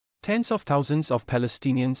Tens of thousands of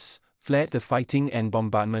Palestinians fled the fighting and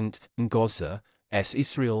bombardment in Gaza, as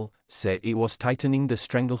Israel said it was tightening the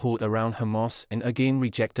stranglehold around Hamas and again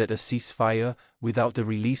rejected a ceasefire without the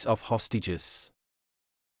release of hostages.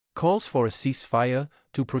 Calls for a ceasefire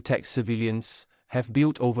to protect civilians have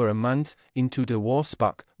built over a month into the war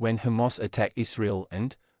spark when Hamas attacked Israel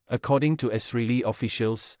and, according to Israeli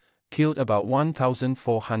officials, killed about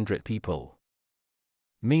 1,400 people,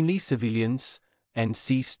 mainly civilians, and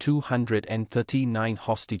seized 239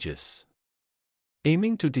 hostages.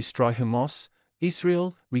 Aiming to destroy Hamas,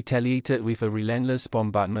 Israel retaliated with a relentless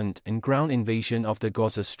bombardment and ground invasion of the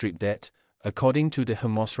Gaza Strip that, according to the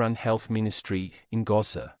Hamas-run health ministry in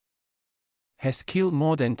Gaza, has killed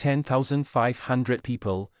more than 10,500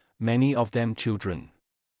 people, many of them children.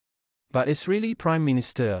 But Israeli Prime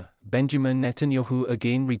Minister Benjamin Netanyahu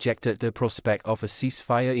again rejected the prospect of a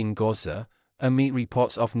ceasefire in Gaza, amid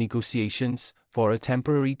reports of negotiations for a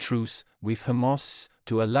temporary truce with Hamas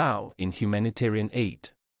to allow in humanitarian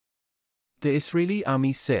aid. The Israeli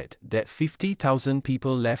army said that 50,000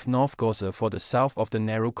 people left North Gaza for the south of the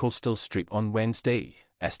narrow coastal strip on Wednesday,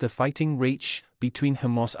 as the fighting raged between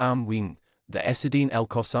Hamas armed wing, the Asadin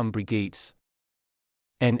al-Qassam brigades,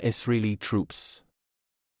 and Israeli troops.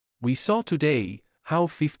 We saw today how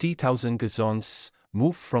 50,000 Gazans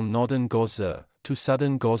moved from northern Gaza to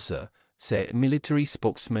southern Gaza, said military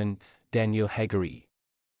spokesman Daniel Hagari.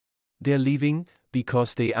 They're leaving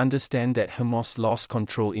because they understand that Hamas lost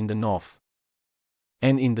control in the north,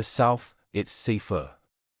 and in the south, it's safer.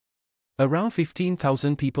 Around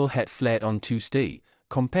 15,000 people had fled on Tuesday,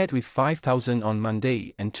 compared with 5,000 on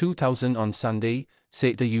Monday and 2,000 on Sunday,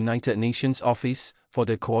 said the United Nations Office for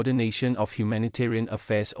the Coordination of Humanitarian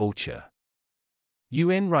Affairs (OCHA).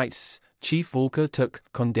 UN Rights Chief Volker Turk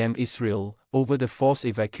condemned Israel over the forced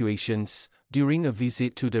evacuations during a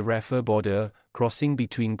visit to the Rafah border crossing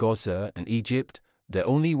between Gaza and Egypt, the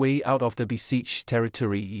only way out of the besieged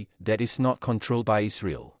territory that is not controlled by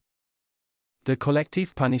Israel. The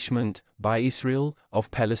collective punishment by Israel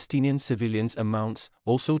of Palestinian civilians amounts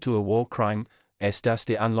also to a war crime, as does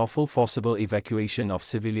the unlawful forcible evacuation of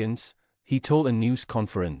civilians, he told a news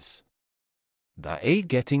conference. The aid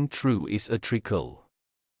getting through is a trickle,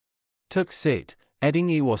 Turk said, adding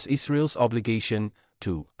it was Israel's obligation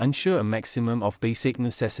to ensure a maximum of basic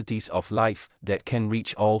necessities of life that can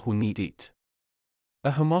reach all who need it.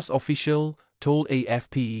 A Hamas official told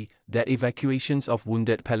AFP that evacuations of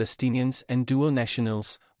wounded Palestinians and dual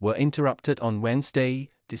nationals were interrupted on Wednesday,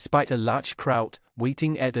 despite a large crowd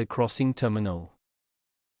waiting at the crossing terminal,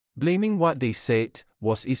 blaming what they said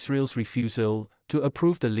was Israel's refusal to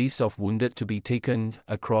approve the list of wounded to be taken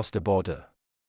across the border.